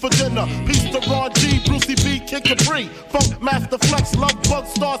sardines for dinner? Peace to Ron G, Brucey B, Kid Capri, Funk Master Flex, Love Bug,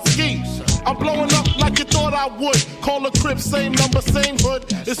 Star Ski. I'm blowing up like you thought I would. Call a crib, same number, same hood.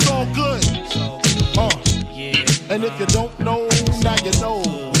 It's all good. And if you don't know, now you know,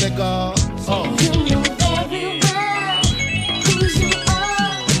 nigga.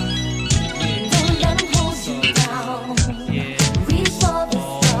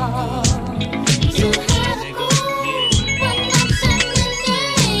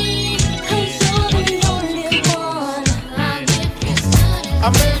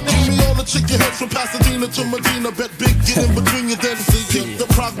 Chicken heads from Pasadena to Medina. Bet big, get in between your then see ya. The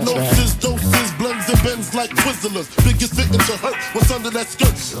prognosis, doses, blends and bends like Twizzlers. Biggest fitting to hurt what's under that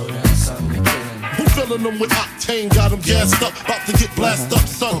skirt. Who filling them with octane? Got them gassed up, about to get blasted up,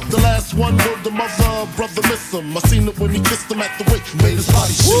 son. The last one word the mother, brother miss him. I seen it when he kissed him at the wake, made his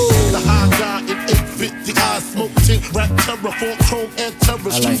body shake. The high guy in 850 eyes, smoke tint, rap terror, for chrome and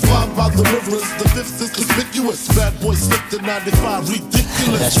terror. Street five by the rivers, the fifth is conspicuous. Bad boy slipped in 95,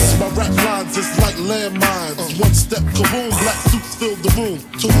 ridiculous. My rap lines is like landmines. One step, kaboom, black suits fill the room.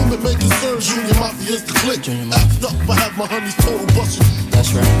 To whom it may concern, Junior Mafia's the click. Act up, I have my honey's total bustle.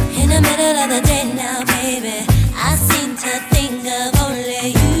 That's right. In the middle of the day now, baby, I seem to think of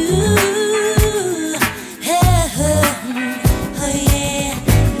only you. Oh yeah,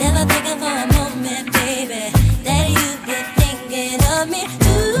 never thinking for a moment, baby, that you've been thinking of me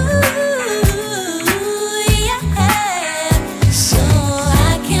too. Yeah, so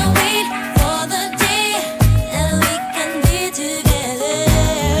I can't wait for the day that we can be together.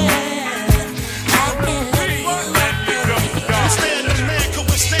 I can't let you Stand the man could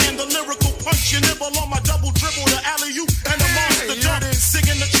withstand the lyrical punch. You nibble on my double dribble, the alley-oop and the monster jump.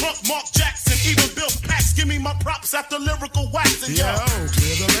 Singing the trunk, Mark Jackson, even Bill Pax. Give me my props after lyrical waxing. Yo,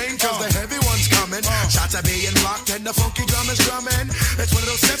 clear the lane cause the heavy one's coming. Shots are being blocked and the funky drum is drumming. It's one of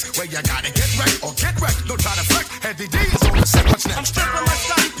those sets where you gotta get right or get wrecked. Don't try to flex. Heavy D is on the set. What's next? I'm stripping like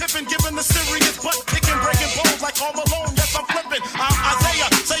Scottie Pippen, giving the serious butt kicking, breaking bones like all alone. Yes, I'm flipping. I'm Isaiah.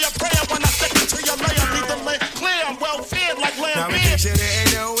 Say a prayer when I step into your layer. Leave the lane clear. I'm well fed like Now lamb. in case you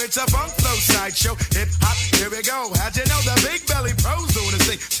didn't know, it's a funk flow sideshow. Hip hop, here we go. How'd you know the big belly pros doing this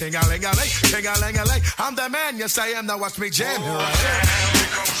thing? Ting-a-ling-a-ling, ting-a-ling-a-ling. I'm the man, yes I am. Now watch me jam. Here I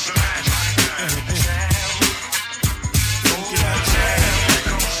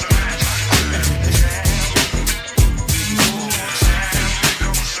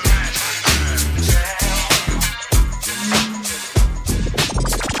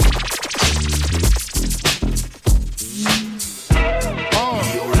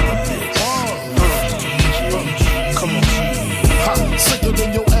Sicker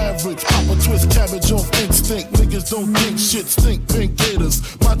than your average. Papa twist cabbage off instinct. Niggas don't think shit stink. Pink Gators,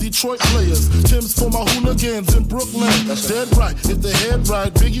 my Detroit players. Tim's for my hooligans in Brooklyn. Dead right, if the head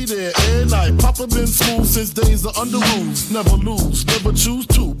right, Biggie there, air night. Papa been school since days of under rules. Never lose, never choose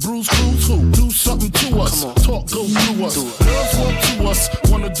to. Bruise, cruise, who? Do something to us. Talk, go through us. Girls want to us,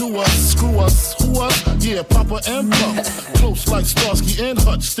 wanna do us. Screw us, who us? Yeah, Papa and Pup. Close like Starsky and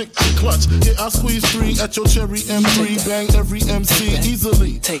Hutch, stick to clutch. Yeah, I squeeze 3 at your cherry M3. Bang every MC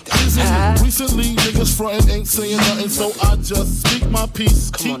easily. Recently, niggas frontin' ain't saying nothing, so I just speak my peace.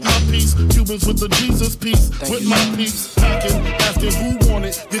 Keep my peace. Cubans with the Jesus peace. With my peeps packing, asking who want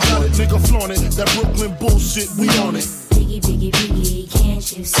it. You got it, nigga, flaunt it. That Brooklyn bullshit, we on it. Biggie, Biggie, Biggie,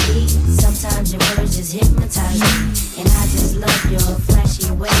 can't you see? Sometimes your words just hypnotize me, and I just love your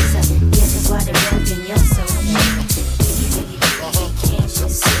flashy ways. I guess that's why they're broken your soul. Biggie, Biggie, Biggie, can't you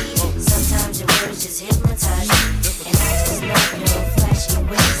see? Sometimes your words just hypnotize me, and I just love your flashy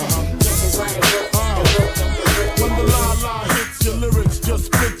ways. I guess that's why they're broken. When the la-la hits your lyrics, just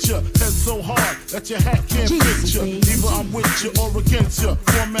split your head so hard that your hat can't fit you. Either I'm with you or against you.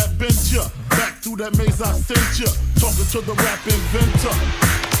 Format bent you. Back through that maze I sent you. Talking to the rap inventor.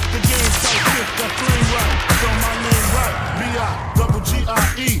 The game's tight, fifth, that three right. Spell my name right.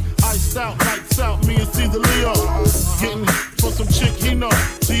 B.I.G.I.E. Iced out, lights out, me and Caesar Leo. Getting for some chick he know.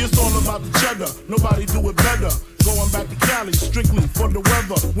 See, it's all about the cheddar. Nobody do it better. Going back to Cali, strictly for the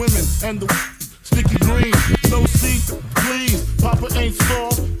weather. Women and the sticky green. No seat, please. Papa ain't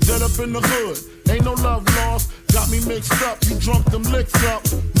soft. Dead up in the hood, ain't no love lost. Got me mixed up, you drunk them licks up.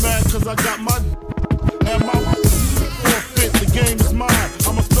 Mad cause I got my and my forfeit, the game is mine.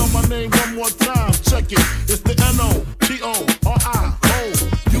 I'ma spell my name one more time, check it. It's the N-O-T-O-R-I-O-U-S.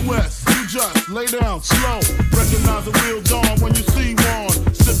 You just lay down slow. Recognize the real dawn when you see one.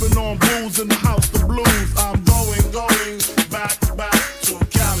 Sipping on booze in the house of blues. I'm going back to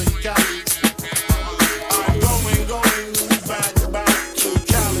Cali. I'm going back to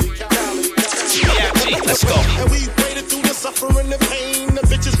Cali. Let's go. And we waited through the suffering and pain. The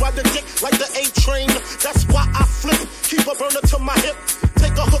bitches ride the dick like the A train. That's why I flip. Keep a burner to my hip.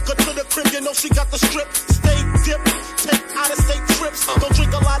 Take a hooker to the crib. You know she got the strip. Stay dip. Take out-of-state trips. Don't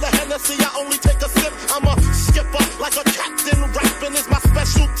drink a lot of Hennessy. I only take a sip. I'm a skipper like a captain. Rapping is my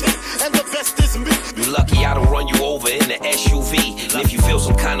specialty. And the best is me. You lucky I don't run you over in the SUV. And if you feel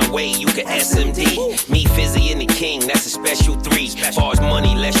some kind of way, you can SMD. Me, Fizzy, and the King, that's a special 3. As far as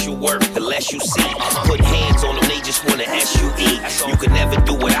money, less you work, the less you see. Put hands on them, they just want to SUE. You can never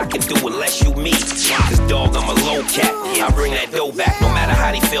do what I can do unless you me. Cause dog, I'm a low cat. I bring that dough back, no matter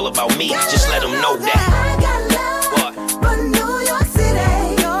how they feel about me. Just let them know that. I got love for New York City.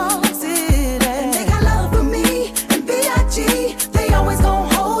 And they got love for me and B.I.G. They always gon'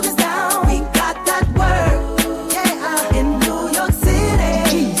 hold us down. We got that word, yeah, in New York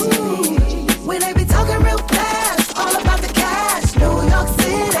City. When they be talking real fast, all about the cash. New York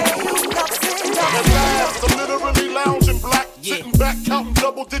City. At last, I'm literally lounging black. Sitting back, counting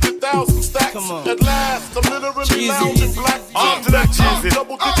double-digit thousand stacks. At last, I'm literally lounging black. On to that GEEZY.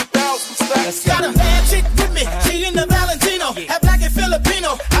 Double-digit thousand stacks. Got a bad chick with me, she in the Valentino. Half black and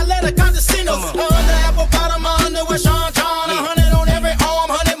Filipino, I let her condescendo. Her under apple bottom, my underwear Sean John. 100 on every arm,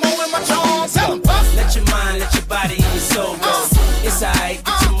 100 more in my charms. Tell 'em puff. Let your mind, let your body and your soul go. It's alright,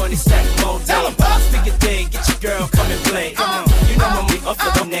 get your money stack more. Tell 'em puff. Pick a day, get your girl, come and play. Come on, you know when we up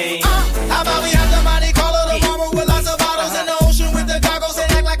for the name. How about we have the money, call her tomorrow with lots of bottles in the ocean with the goggles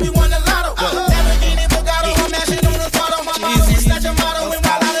and act like we won the lotto. Lamborghini Bugatti, I'm mashing on the throttle. My mama, we snatch a model and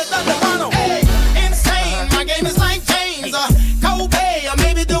wild out of Thunder Mono. Hey, insane, my game is like James. Kobe, or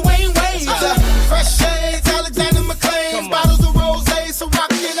maybe Dwayne Wade. Fresh shades, Alexander McLean. Bottles of rosé,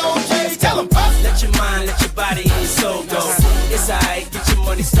 Ciroc and OJ. Tell 'em puff. Let your mind, let your body and your soul go. It's alright, get your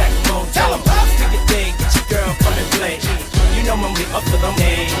money stack more. Tell 'em puff. Pick a day, get your girl, come and play. You know when we up for the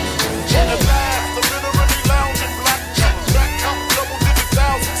name. At last, I'm literally lounging black. Back, counting double-digit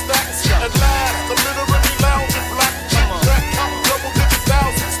thousand stacks. At last, I'm literally lounging black. Back, counting double-digit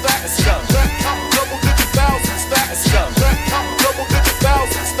thousand stacks. Back, counting double-digit thousand stacks. Back, counting double-digit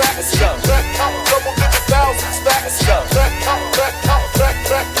thousand stacks. Back, counting double-digit thousand stacks. Back, count, back, count,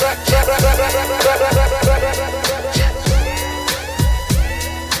 back.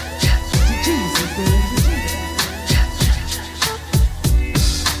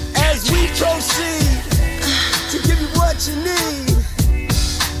 As we proceed to give you what you need,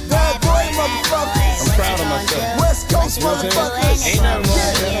 bad boy motherfuckers, I'm proud of myself. West Coast motherfuckers, Ain't nothing wrong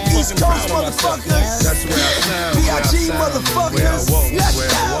with that. I'm East fucking Coast proud of myself. motherfuckers, That's where I sound. B.I.G. motherfuckers, let's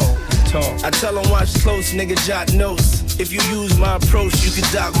go. Talk. I tell them watch close, nigga, jot notes. If you use my approach, you can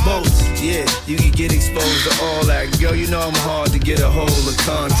dock boats. Yeah, you can get exposed to all that. Girl, you know I'm hard to get a hold of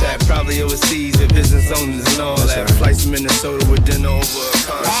contact. Probably overseas with business owners and all that. Flights to Minnesota with dinner over a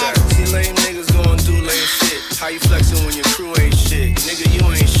contract. See lame niggas going do lame shit. How you flexing when your crew ain't shit? Nigga, you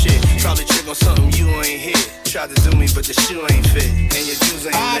ain't shit. Probably trick on something you ain't hit. Tried to do me, but the shoe ain't fit. And your juice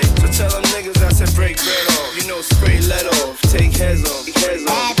ain't lit. So tell them niggas I said break bread off. You know spray lead off. Take heads off. Heads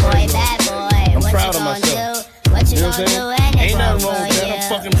off. Bad boy, I'm what proud you of gonna myself. do? What you You know what gonna I'm do saying? when Ain't it's nothing over wrong with that. you? I'm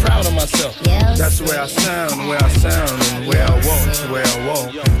fucking proud of myself. That's the way I sound, the way I sound, and the way I walk, the way I walk.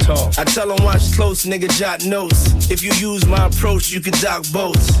 Talk. I tell them watch close, nigga, jot notes. If you use my approach, you can dock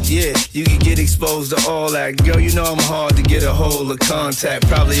boats. Yeah, you can get exposed to all that. Girl, you know I'm hard to get a hold of contact.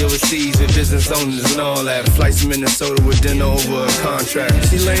 Probably overseas with business owners and all that. Flights to Minnesota with dinner over a contract.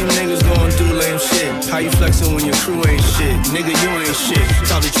 See lame niggas going do lame shit. How you flexing when your crew ain't shit? Nigga, you ain't shit.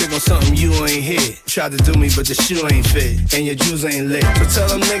 Probably trick on something you ain't hit. Tried to do me, but the shoe ain't fit. And your juice ain't lit. So tell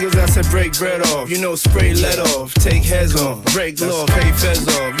them niggas I said break bread off. You know spray lead off. Take heads off. Break law, pay feds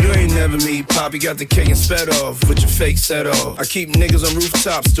off. You ain't never meet Poppy, got the cake and sped off. With your fake set off. I keep niggas on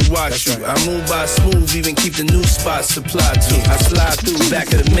rooftops to watch you. I move by smooth, even keep the new spots supplied to. I slide through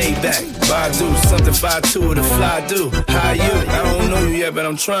back of the Maybach. Badu, something 5'2" with a fly do. How you? I don't know you yet, there, but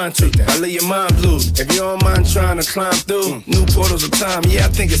I'm trying to. I leave your mind blue. If you don't mind trying to climb through new portals of time, yeah, I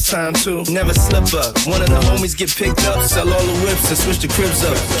think it's time to never slip up. One of the homies get picked up, sell all the whips and switch the cribs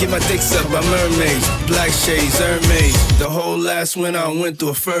up. Get my dick sucked by mermaids, black shades, Hermes. The whole last winter I went through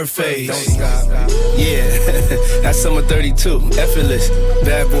a fur phase. Don't stop. Yeah, that's summer 32, effortless,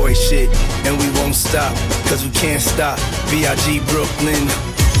 bad boy shit, and we won't stop, cause we can't stop. B.I.G. Brooklyn,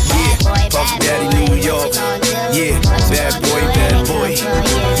 yeah, Puff Daddy New York, yeah, bad boy,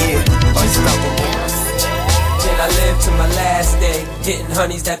 yeah, unstoppable. Then I live to my last day, hitting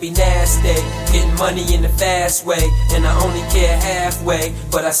honeys that be nasty, getting money in the fast way, and I only care halfway,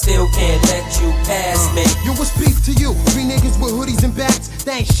 but I still can't let you pass me. You was beef to you, 3 niggas with hoodies and bats,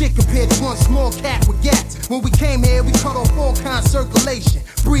 that ain't shit compared to one small cat with gats. When we came here, we cut off all kinds of circulation,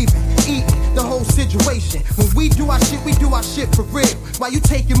 breathing, eating, the whole situation. When we do our shit for real. While you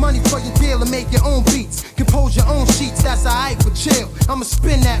take your money for your deal and make your own beats, compose your own sheets, that's alright for chill. I'ma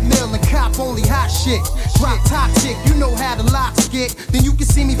spin that mill and cop only hot shit. Drop toxic, you know how the locks get. Then you can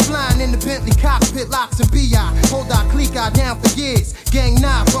see me flying in the Bentley cockpit, locks and B.I. Hold our clique out down for years. Gang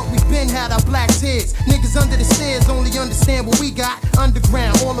 9, but we been had our black tears. Niggas under the stairs only understand what we got.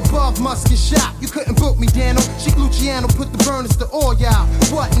 Underground, all above must get shot. You couldn't book me, Dano. Chic Luciano put the burners to all y'all.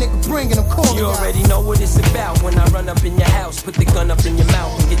 What nigga bringing them calling You y'all? already know what it's about when I run up in your house, put the gun up in your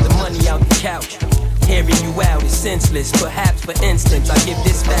mouth and get the money out the couch. Hearing you out is senseless. Perhaps, for instance, I give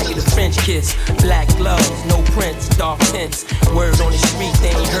this faggot a French kiss. Black gloves, no prints, dark tints. Word on the street,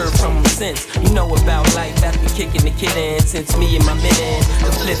 they ain't heard from him since. You know about life after kicking the kid in. Since me and my mid-end,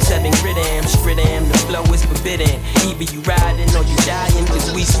 the flips having grit am, the flow is forbidden. Either you riding or you dying,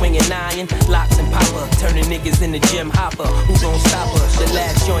 cause we swinging iron. Locks and popper, turning niggas in the gym hopper. Who gon' stop us? Your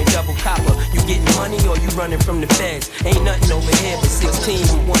last joint double copper. You getting money or you running from the feds? Ain't nothing over here but 16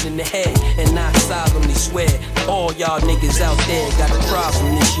 with one in the head. And I solemnly swear, all y'all niggas out there got a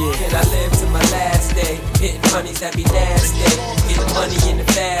problem this year. Can I live to my last day, hitting honeys that be nasty, getting money in the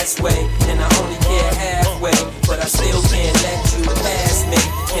fast way, and I only care halfway, but I still can't let you pass me.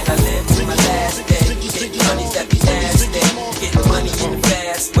 Can I live to my last day, hitting honeys that be nasty, getting money in the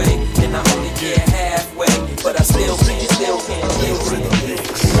fast way, and I only care halfway, but I still can't.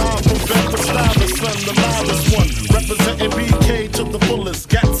 The loudest one, representing BK to the fullest.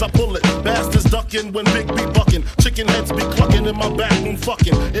 Gats I pull it, bastards ducking when Big B bucking. Chicken heads be clucking in my back room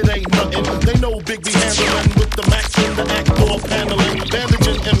fucking. It ain't nothing. They know Big B handling with the Mac in the act door paneling.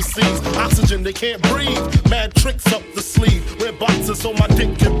 Bandaging MCs, oxygen they can't breathe. Mad tricks up the sleeve. Wear boxes so my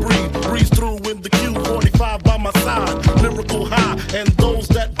dick can breathe. Breeze through in the Q45 by my side. Lyrical high, and those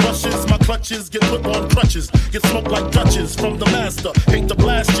that brushes my clutches get put on crutches. Get smoked like Dutches from the master. Hate to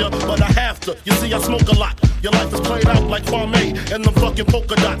blast ya, but I have to. You see, I smoke a lot. Your life is played out like Kwame and the fucking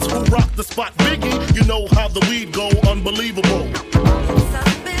polka dots. Who rock the spot? Biggie, you know how the weed go. Unbelievable.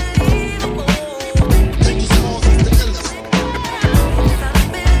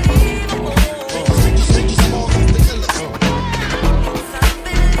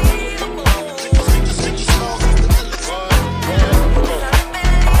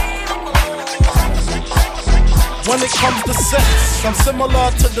 When it comes to sex, I'm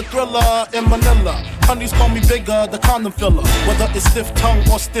similar to the Thriller in Manila. Honeys call me bigger, the condom filler. Whether it's stiff tongue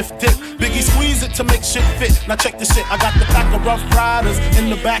or stiff dick, Biggie squeeze it to make shit fit. Now check this shit, I got the pack of Rough Riders in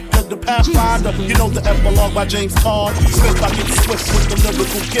the back of the Pathfinder. You know the epilogue by James Todd. Smith, I get swift with the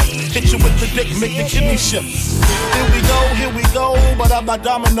lyrical gift. Hit you with the dick, make the kidney shift. Here we go, but I'm not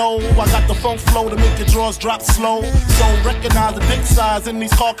domino. I got the funk flow to make your drawers drop slow. So recognize the dick size in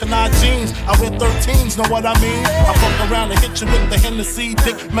these Carcanine jeans. I wear 13s, know what I mean? I fuck around and hit you with the Hennessy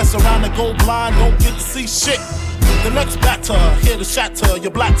dick. Mess around and go blind, don't get to see shit. The next batter, here to shatter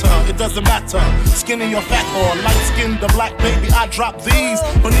your blatter, it doesn't matter. Skinny or fat or light skinned or black, baby, I drop these.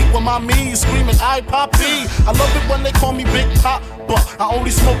 Beneath with my knees, screaming, I poppy. I love it when they call me Big Pop, but I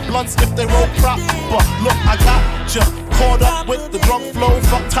only smoke blunts if they roll prop. But look, I got ya caught up with the drug flow.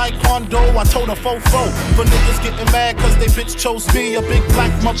 Fuck taekwondo, I told her fofo. For niggas getting mad cause they bitch chose me, a big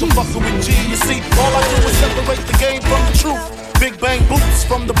black motherfucker with G. You see, all I do is separate the game from the truth. Big bang boots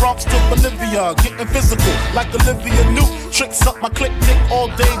from the Bronx to Bolivia. Getting physical like Olivia Newt. Tricks up my click dick all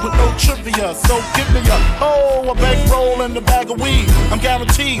day with no trivia. So give me a bankroll and a bag of weed. I'm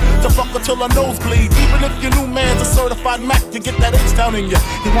guaranteed to fuck her till her nose bleed. Even if your new man's a certified Mac, you get that H down in ya.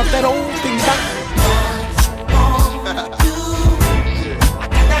 You want that old thing back? I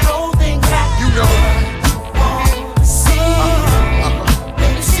got that old thing back. You know.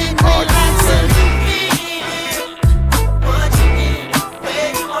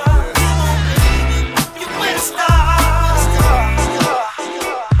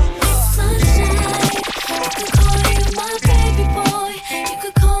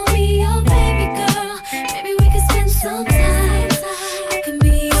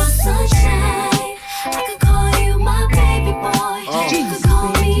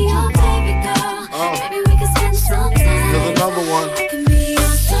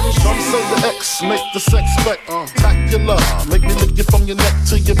 say the X, make the sex spectacular. Make me lick you from your neck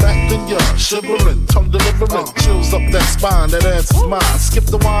to your back, then you're shivering, tongue delivering, chills up that spine, that ass is mine. Skip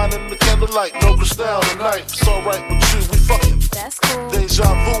the wine and the candlelight, no crystal tonight. It's alright with you, we fucking. That's cool. Deja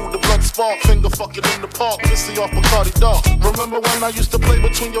vu, the blood spark, finger fucking in the park, pissing off Bacardi Dark. Remember when I used to play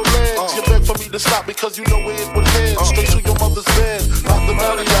between your legs? You begged for me to stop because you know where it would head. Straight to your mother's bed, out the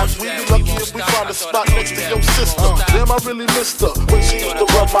Marriott. We'd be lucky if we find a spot next to your sister. Damn, I really missed her when she used to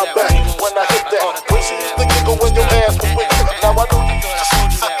rub my back. When I hit that, when she used to giggle when your ass was with her. Now I know you used to see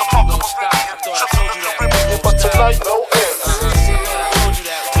set the fuck up with but tonight, no end.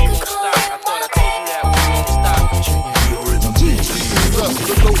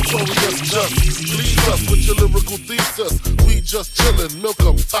 The notorious just please us with your lyrical thesis. We just chillin', milk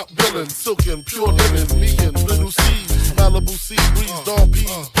 'em, top billin', silkin', pure linen, me and little C's, Malibu sea breeze, dawn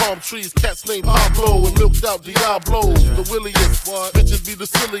peas, palm trees, cats named Pablo and milked out Diablo. The williest, bitches be the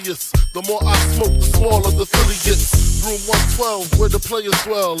silliest. The more I smoke, the smaller the Philly gets. Room 112, where the players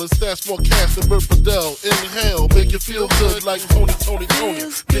dwell, and stash more cash than Bert Fidel. Inhale, make you feel good like Tony.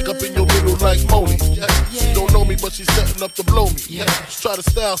 Pick up in your middle like Moni. She don't know me, but she's setting up to blow me. Try to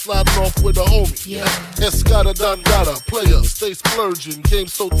style sliding off with a homie. Escada Dandada, player, stay splurging. Game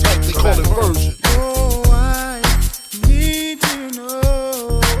so tight, they call it version. Oh, I need to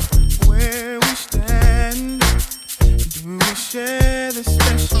know where we stand. Do we share the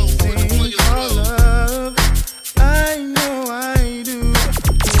special thing called love? I know I do.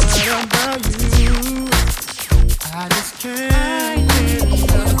 What about you? I just can't get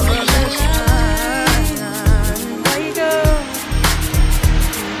enough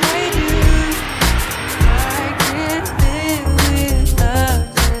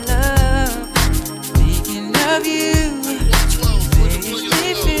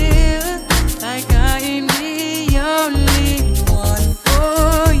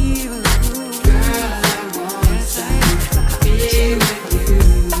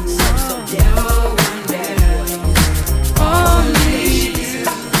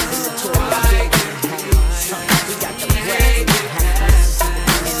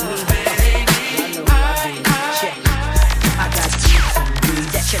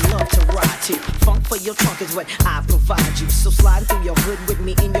of your trunk is what I provide you. So slide through your hood with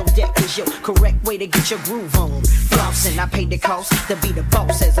me in your deck is your correct way to get your groove on. Flossing, I paid the cost to be the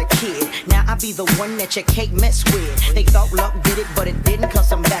boss as a kid. Now I be the one that you can't mess with. They thought luck did it, but it didn't,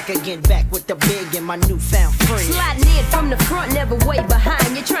 cause I'm back again, back with the big and my newfound friend. Sliding in from the front, never way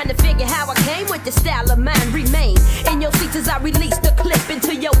behind. You're trying to figure how I came with the style of mine. Remain in your seats as I release the clip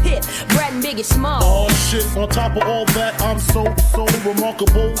into your hip. Brad and Biggie Small. Oh shit, on top of all that, I'm so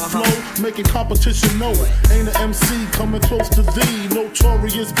remarkable. Flow, making competition know it. Ain't an MC coming close to thee.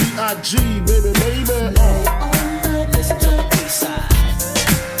 Notorious B.I.G, baby. Listen to the B-side.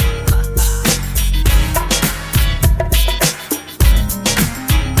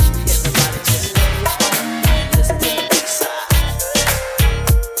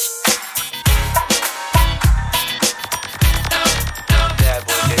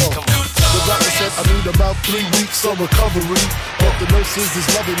 I need about 3 weeks of recovery. But the nurses is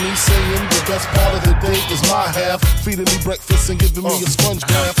loving me, saying the best part of the day is my half. Feeding me breakfast and giving me a sponge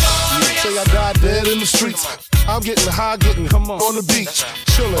bath. Say I died dead in the streets. I'm getting high, getting on the beach,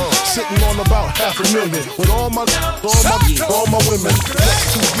 chilling, sitting on about $500,000 with all my women.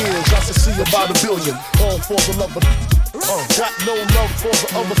 Next 2 years, I should see about $1 billion. All for the love of got no love for the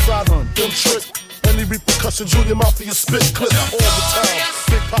other side. Them tricks. Any repercussions, Junior Mafia spit clip all the time.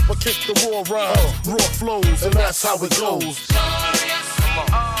 Big Papa kick the raw rhymes, raw flows, and that's how it goes.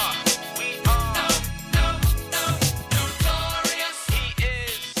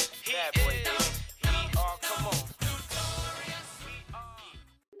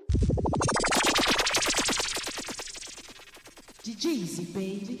 GEEZY,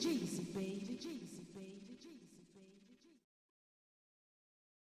 baby, GEEZY, baby, GEEZY.